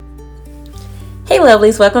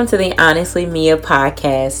lovelies, welcome to the Honestly Mia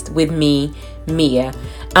podcast with me, Mia.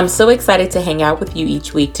 I'm so excited to hang out with you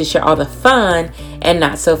each week to share all the fun and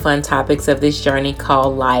not so fun topics of this journey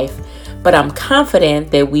called life. But I'm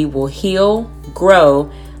confident that we will heal,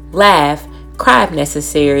 grow, laugh, cry if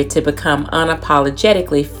necessary to become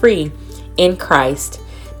unapologetically free in Christ.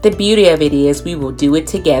 The beauty of it is we will do it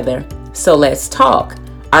together. So let's talk.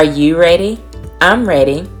 Are you ready? I'm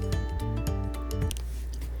ready.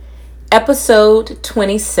 Episode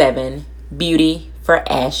 27, Beauty for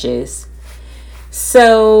Ashes.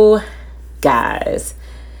 So, guys,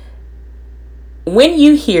 when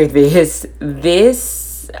you hear this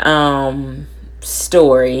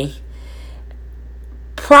story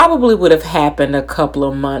probably would have happened a couple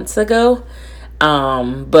of months ago.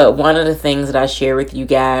 But one of the things that I share with you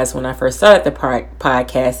guys when I first started the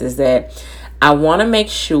podcast is that I want to make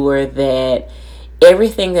sure that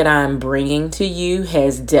everything that I'm bringing to you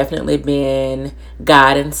has definitely been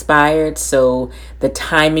God inspired. So the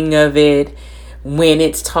timing of it, when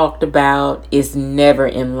it's talked about, is never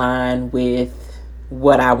in line with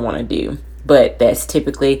what I want to do. But that's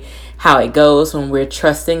typically how it goes when we're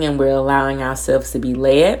trusting and we're allowing ourselves to be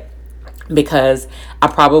led. Because I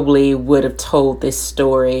probably would have told this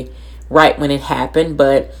story right when it happened,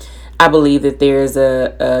 but I believe that there's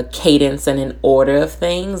a cadence and an order of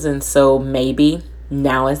things, and so maybe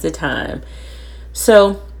now is the time.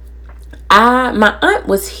 So my aunt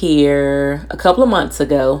was here a couple of months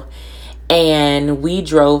ago, and we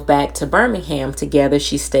drove back to Birmingham together.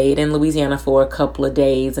 She stayed in Louisiana for a couple of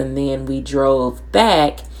days, and then we drove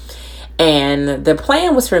back. And the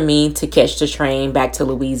plan was for me to catch the train back to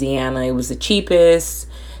Louisiana. It was the cheapest,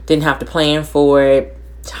 didn't have to plan for it,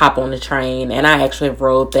 hop on the train. And I actually have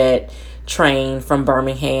rode that train from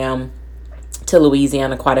Birmingham to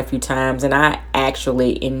Louisiana quite a few times, and I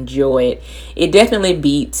actually enjoy it. It definitely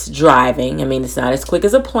beats driving. I mean, it's not as quick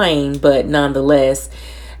as a plane, but nonetheless,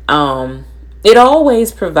 it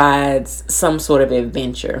always provides some sort of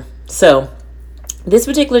adventure. So this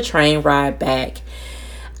particular train ride back,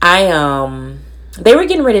 they were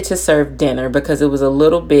getting ready to serve dinner because it was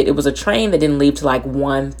a train that didn't leave till like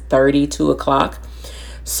 1:30, 2 o'clock.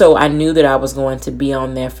 So I knew that I was going to be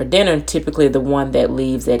on there for dinner. Typically the one that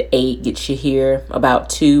leaves at 8 gets you here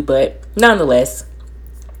about 2, but nonetheless,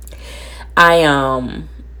 I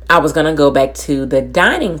was going to go back to the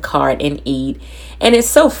dining cart and eat. And it's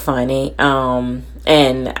so funny.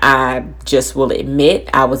 And I just will admit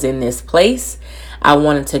I was in this place. I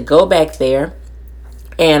wanted to go back there.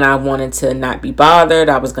 And I wanted to not be bothered.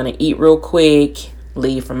 I was going to eat real quick,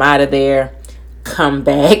 leave from out of there, come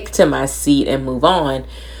back to my seat and move on.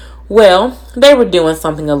 Well, they were doing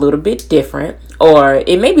something a little bit different, or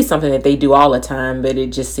it may be something that they do all the time, but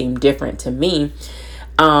it just seemed different to me.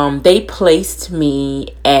 They placed me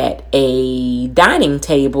at a dining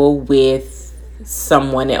table with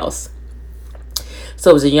someone else.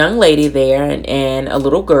 So it was a young lady there and a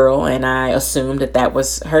little girl, and I assumed that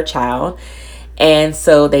was her child. And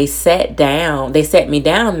so they sat me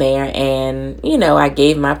down there, and, I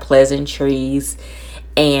gave my pleasantries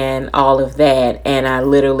and all of that. And I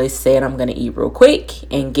literally said, I'm going to eat real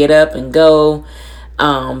quick and get up and go.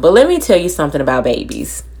 But let me tell you something about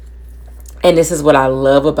babies. And this is what I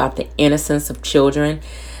love about the innocence of children,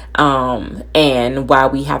 and why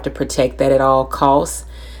we have to protect that at all costs.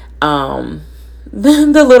 The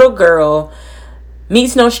little girl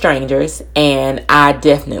meets no strangers, and I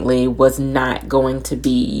definitely was not going to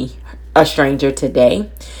be a stranger today.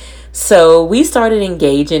 So we started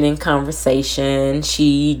engaging in conversation.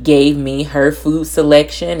 She gave me her food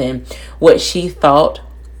selection and what she thought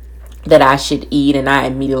that I should eat, and I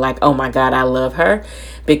immediately oh my God, I love her,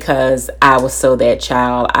 because I was so that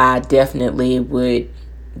child. I definitely would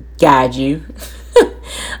guide you,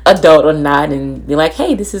 adult or not, and be like,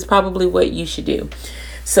 hey, this is probably what you should do.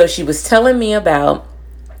 So she was telling me about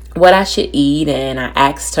what I should eat, and I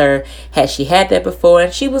asked her, had she had that before?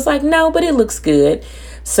 And she was like, no, but it looks good.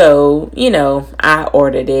 So, I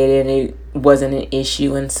ordered it, and it wasn't an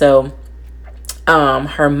issue. And so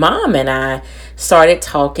her mom and I started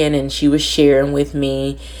talking, and she was sharing with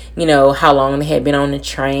me, how long they had been on the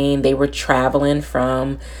train. They were traveling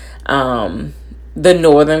from the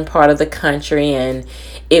northern part of the country, and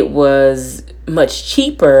it was much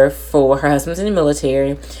cheaper for her husband's in the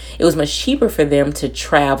military. It was much cheaper for them to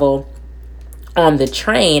travel on the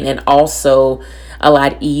train, and also a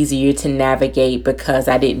lot easier to navigate, because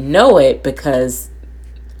I didn't know it, because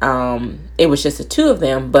it was just the two of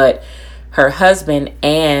them, but her husband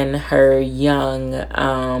and her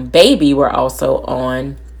young baby were also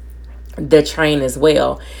on the train as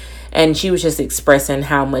well. And she was just expressing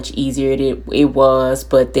how much easier it was,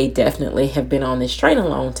 but they definitely have been on this train a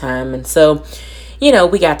long time. And so,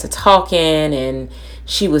 we got to talking, and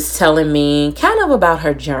she was telling me kind of about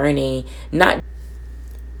her journey, not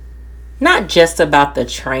just about the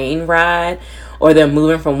train ride or them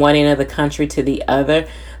moving from one end of the country to the other,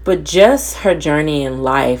 but just her journey in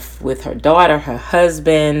life with her daughter, her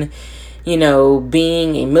husband,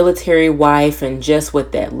 being a military wife, and just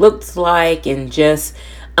what that looks like, and just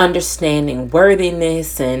understanding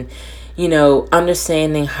worthiness, and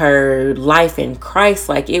understanding her life in Christ.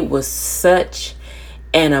 Like, it was such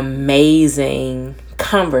an amazing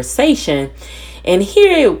conversation. And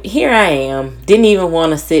here I am, didn't even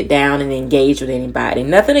want to sit down and engage with anybody.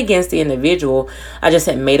 Nothing against the individual. I just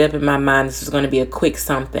had made up in my mind this was going to be a quick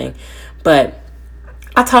something. But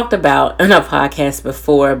I talked about in a podcast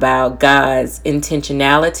before about God's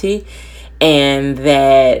intentionality, and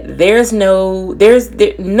that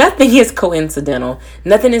nothing is coincidental.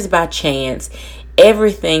 Nothing is by chance.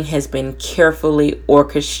 Everything has been carefully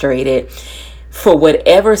orchestrated for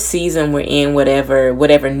whatever season we're in,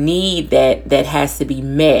 whatever need that has to be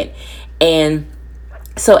met. And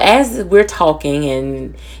so as we're talking,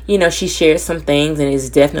 and she shared some things, and it's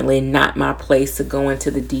definitely not my place to go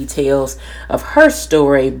into the details of her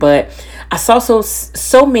story, but I saw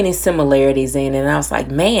so many similarities in it, and I was like,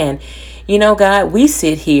 man, God, we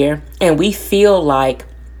sit here and we feel like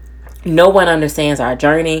no one understands our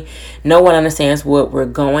journey. No one understands what we're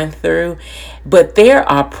going through. But there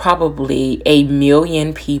are probably 1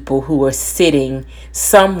 million people who are sitting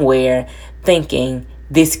somewhere thinking,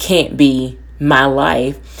 this can't be my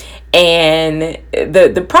life. And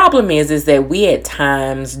the problem is that we at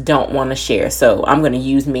times don't want to share. So I'm going to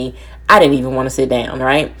use me. I didn't even want to sit down,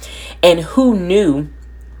 right? And who knew?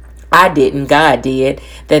 I didn't. God did.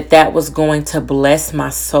 That was going to bless my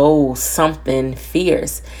soul something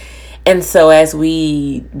fierce. And so as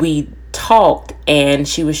we talked, and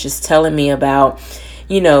she was just telling me about,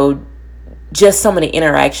 just so many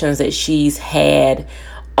interactions that she's had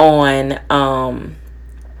on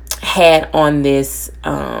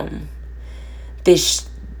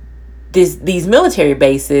these military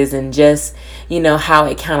bases, and just how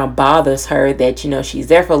it kind of bothers her that she's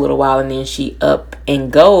there for a little while and then she up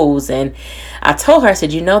and goes. And I told her, I said,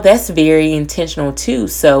 that's very intentional too.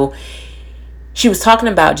 So she was talking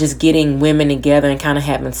about just getting women together and kind of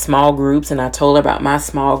having small groups. And I told her about my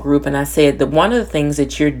small group. And I said that one of the things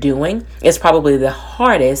that you're doing is probably the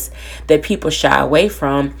hardest that people shy away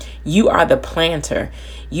from. You are the planter.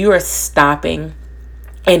 You are stopping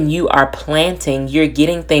and you are planting. You're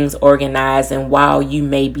getting things organized. And while you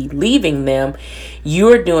may be leaving them,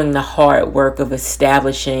 you're doing the hard work of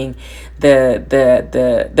establishing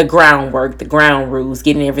the groundwork, the ground rules,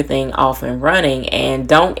 getting everything off and running. And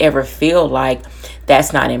don't ever feel like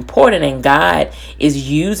that's not important. And God is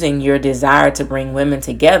using your desire to bring women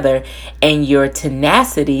together and your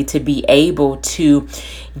tenacity to be able to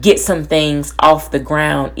get some things off the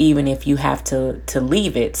ground, even if you have to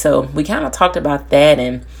leave it. So we kind of talked about that.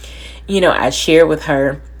 And I shared with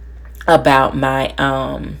her about my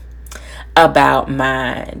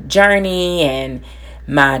journey and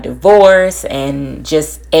my divorce and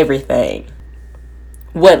just everything.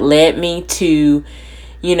 What led me to,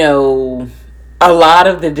 a lot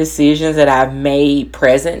of the decisions that I've made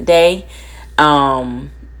present day. And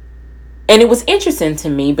it was interesting to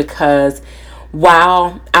me because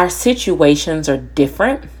while our situations are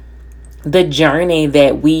different, the journey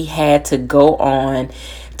that we had to go on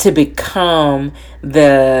to become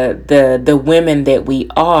the women that we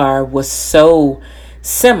are was so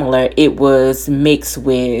similar. It was mixed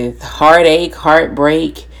with heartache,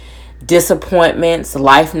 heartbreak, disappointments,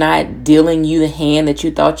 life not dealing you the hand that you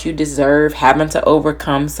thought you deserved, having to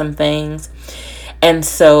overcome some things. And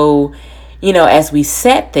so, as we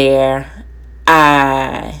sat there,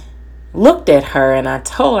 I looked at her and I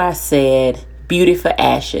told her, I said, beauty for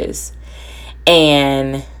ashes.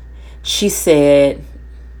 And she said,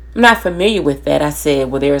 I'm not familiar with that. I said,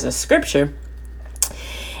 well, there's a scripture.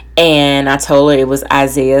 And I told her it was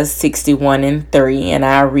Isaiah 61:3, and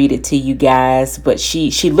I'll read it to you guys. But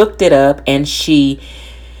she looked it up and she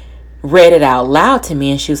read it out loud to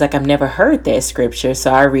me, and she was like, I've never heard that scripture.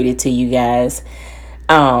 So I'll read it to you guys.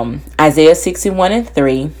 Isaiah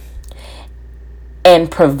 61:3.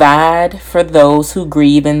 And provide for those who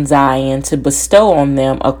grieve in Zion, to bestow on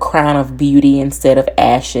them a crown of beauty instead of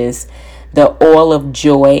ashes, the oil of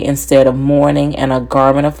joy instead of mourning, and a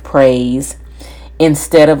garment of praise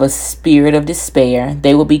instead of a spirit of despair.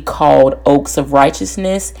 They will be called oaks of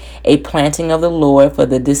righteousness, a planting of the Lord for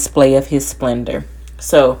the display of his splendor.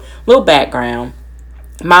 So, little background.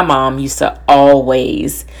 My mom used to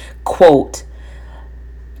always quote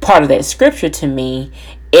part of that scripture to me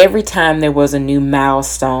every time there was a new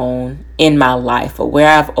milestone in my life, or where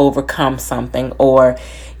I've overcome something, or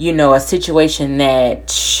a situation that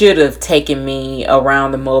should have taken me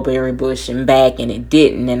around the mulberry bush and back and it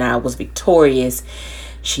didn't, and I was victorious.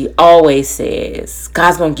 She always says,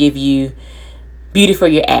 God's gonna give you beauty for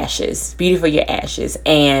your ashes, beauty for your ashes.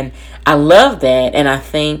 And I love that. And I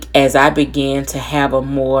think as I began to have a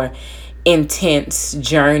more intense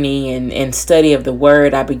journey and study of the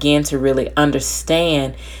word, I began to really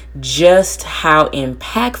understand just how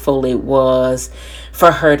impactful it was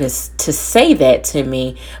for her to say that to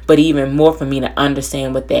me, but even more for me to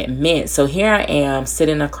understand what that meant. So here I am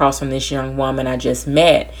sitting across from this young woman I just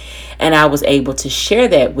met, and I was able to share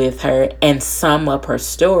that with her and sum up her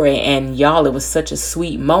story. And y'all, it was such a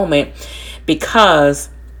sweet moment because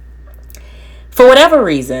for whatever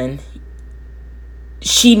reason,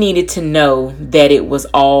 she needed to know that it was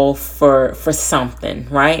all for something,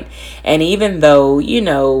 right? And even though,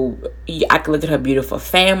 I could look at her beautiful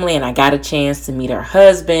family, and I got a chance to meet her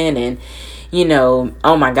husband, and,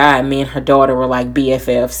 oh my God, me and her daughter were like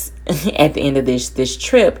BFFs at the end of this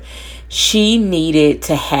trip. She needed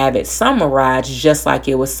to have it summarized just like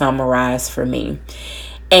it was summarized for me.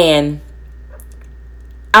 And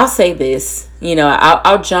I'll say this,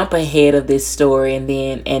 I'll jump ahead of this story and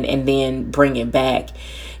then bring it back.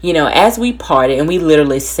 As we parted and we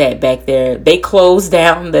literally sat back there, they closed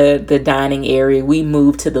down the dining area. We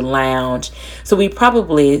moved to the lounge. So we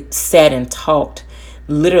probably sat and talked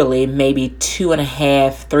literally maybe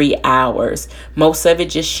 2.5, 3 hours. Most of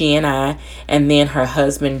it just she and I, and then her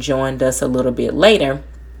husband joined us a little bit later.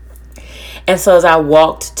 And so as I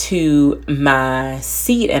walked to my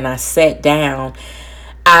seat and I sat down,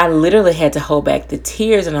 I literally had to hold back the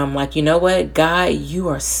tears, and I'm like, you know what, God, you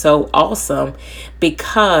are so awesome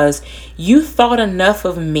because you thought enough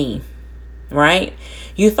of me, right?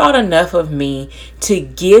 You thought enough of me to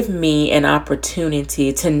give me an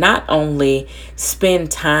opportunity to not only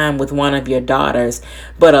spend time with one of your daughters,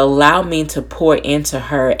 but allow me to pour into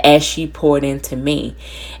her as she poured into me.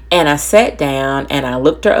 And I sat down and I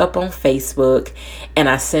looked her up on Facebook, and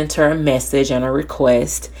I sent her a message and a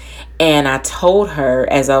request. And I told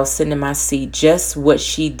her as I was sitting in my seat just what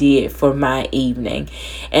she did for my evening,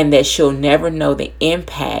 and that she'll never know the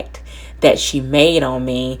impact that she made on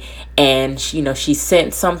me. And she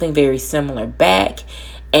sent something very similar back,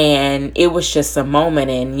 and it was just a moment.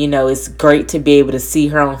 And it's great to be able to see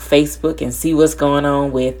her on Facebook and see what's going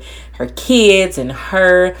on with her kids and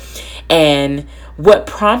her. And what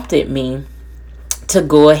prompted me to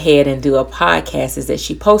go ahead and do a podcast is that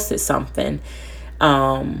she posted something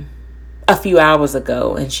a few hours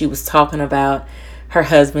ago, and she was talking about her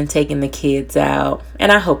husband taking the kids out. And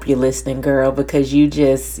I hope you're listening, girl, because you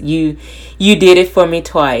did it for me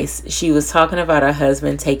twice. She was talking about her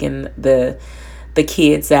husband taking the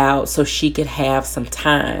kids out so she could have some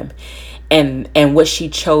time. And what she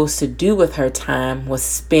chose to do with her time was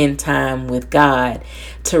spend time with God,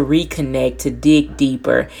 to reconnect, to dig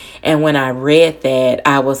deeper. And when I read that,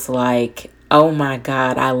 I was like, oh my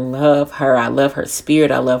God, I love her. I love her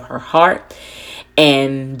spirit. I love her heart.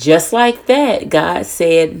 And just like that, God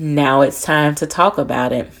said, now it's time to talk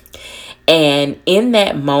about it. And in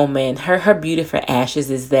that moment, her beauty for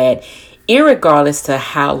ashes is that irregardless to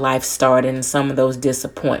how life started and some of those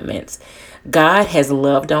disappointments, God has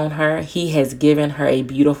loved on her. He has given her a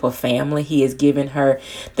beautiful family. He has given her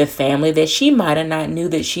the family that she might have not knew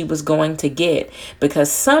that she was going to get.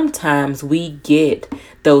 Because sometimes we get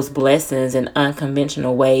those blessings in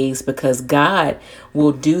unconventional ways because God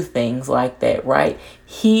will do things like that, right?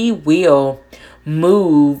 He will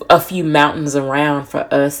move a few mountains around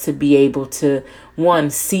for us to be able to, one,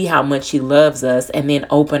 see how much He loves us, and then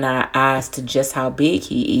open our eyes to just how big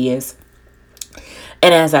He is.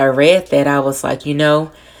 And as I read that, I was like,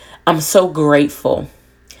 I'm so grateful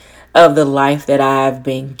of the life that I've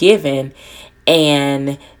been given.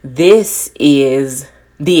 And this is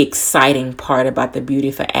the exciting part about the Beauty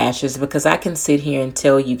for Ashes, because I can sit here and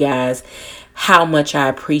tell you guys how much I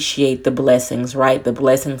appreciate the blessings, right? The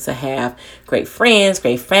blessings to have great friends,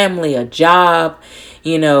 great family, a job,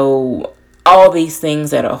 all these things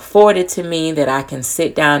that are afforded to me that I can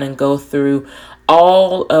sit down and go through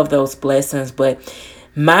all of those blessings. But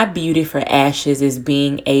my beauty for ashes is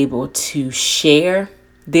being able to share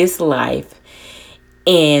this life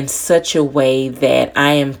in such a way that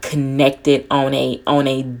I am connected on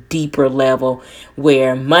a deeper level,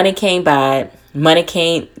 where money can't buy it. Money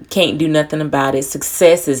can't do nothing about it.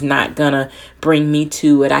 Success is not gonna bring me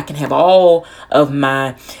to it. I can have all of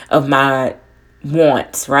my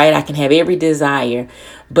wants, right? I can have every desire,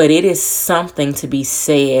 but it is something to be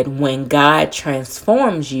said when God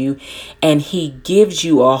transforms you and he gives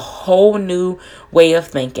you a whole new way of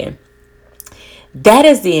thinking. That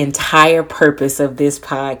is the entire purpose of this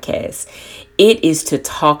podcast. It is to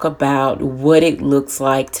talk about what it looks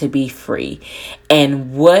like to be free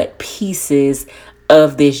and what pieces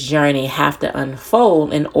of this journey have to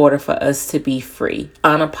unfold in order for us to be free,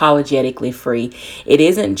 unapologetically free. It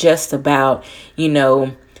isn't just about,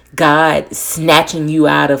 God snatching you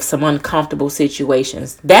out of some uncomfortable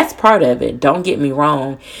situations. That's part of it. Don't get me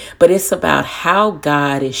wrong. But it's about how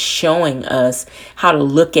God is showing us how to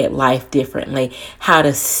look at life differently, how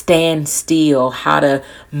to stand still, how to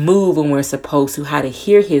move when we're supposed to, how to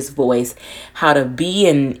hear his voice, how to be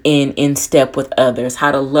in step with others,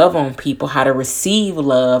 how to love on people, how to receive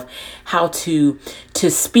love, how to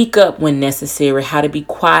speak up when necessary, how to be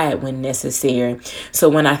quiet when necessary. So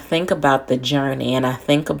when I think about the journey and I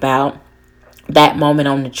think about that moment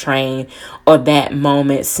on the train or that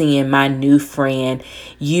moment seeing my new friend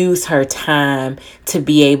use her time to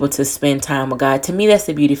be able to spend time with God, to me, that's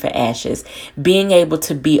the beauty for ashes. Being able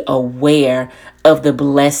to be aware of the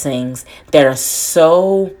blessings that are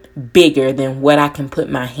so bigger than what I can put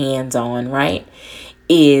my hands on, right,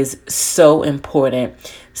 is so important.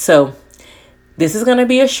 So this is going to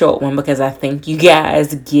be a short one because I think you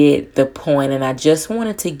guys get the point, and I just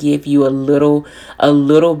wanted to give you a little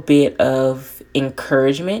bit of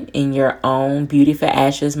encouragement in your own Beauty for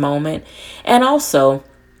Ashes moment. And also,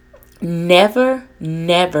 never,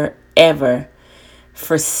 ever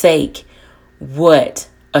forsake what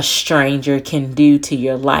a stranger can do to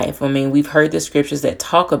your life. I mean, we've heard the scriptures that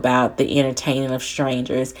talk about the entertaining of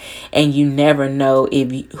strangers, and you never know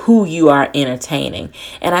who you are entertaining.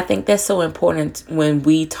 And I think that's so important when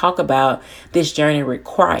we talk about this journey with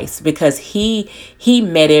Christ, because he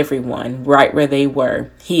met everyone right where they were.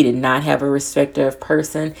 He did not have a respecter of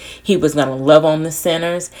person. He was going to love on the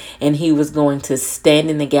sinners, and he was going to stand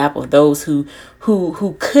in the gap of those who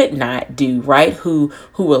could not do right, who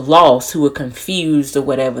were lost, who were confused, or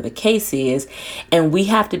whatever the case is. And we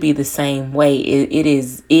have to be the same way. It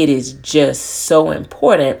is just so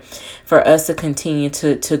important for us to continue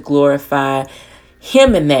to glorify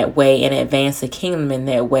him in that way and advance the kingdom in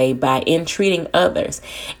that way by entreating others.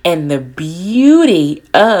 And the beauty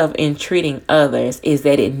of entreating others is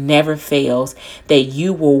that it never fails, that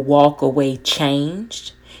you will walk away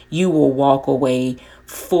changed. You will walk away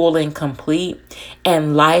full and complete,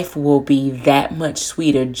 and life will be that much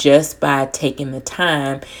sweeter just by taking the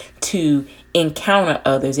time to encounter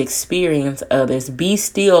others, experience others, be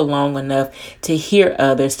still long enough to hear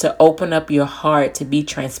others, to open up your heart, to be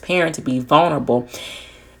transparent, to be vulnerable.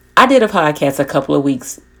 I did a podcast a couple of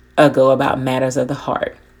weeks ago about matters of the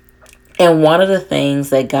heart. And one of the things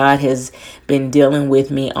that God has been dealing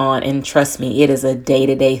with me on, and trust me, it is a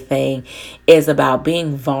day-to-day thing, is about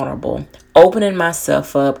being vulnerable, opening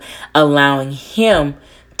myself up, allowing him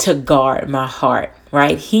to guard my heart,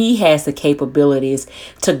 right? He has the capabilities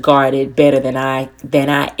to guard it better than I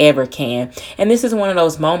ever can. And this is one of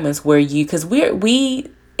those moments where because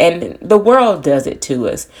we and the world does it to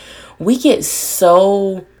us. We get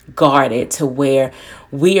so guarded to where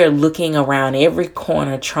we are looking around every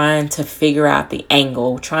corner trying to figure out the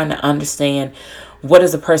angle, trying to understand what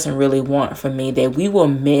does a person really want from me, that we will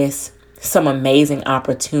miss some amazing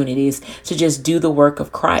opportunities to just do the work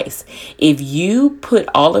of Christ. If you put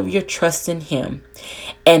all of your trust in him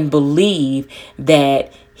and believe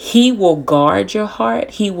that he will guard your heart,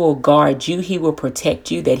 he will guard you, he will protect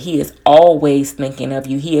you, that he is always thinking of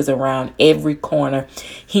you, he is around every corner,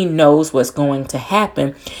 he knows what's going to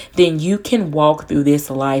happen, then you can walk through this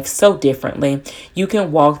life so differently. You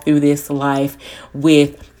can walk through this life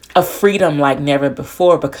with a freedom like never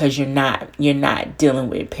before, because you're not dealing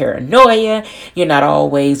with paranoia. You're not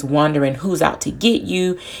always wondering who's out to get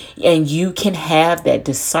you, and you can have that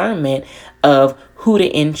discernment of who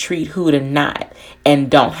to entreat, who to not,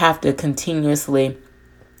 and don't have to continuously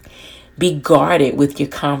be guarded with your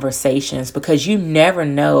conversations, because you never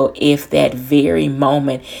know if that very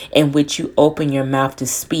moment in which you open your mouth to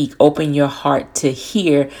speak, open your heart to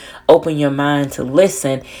hear, open your mind to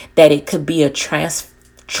listen, that it could be a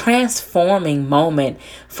transforming moment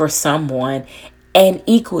for someone, and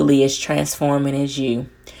equally as transforming as you.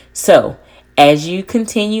 So as you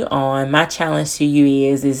continue on, my challenge to you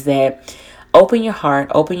is that open your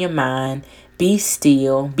heart, open your mind, be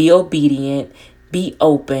still, be obedient, be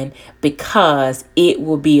open, because it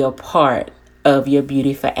will be a part of your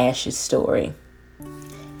Beauty for Ashes story.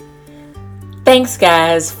 Thanks,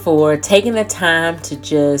 guys, for taking the time to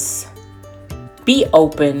just be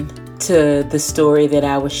open to the story that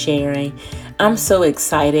I was sharing. I'm so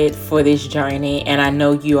excited for this journey, and I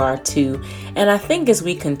know you are too. And I think as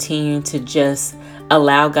we continue to just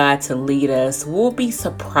allow God to lead us, we'll be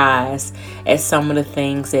surprised at some of the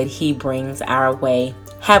things that He brings our way.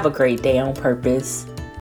 Have a great day on purpose.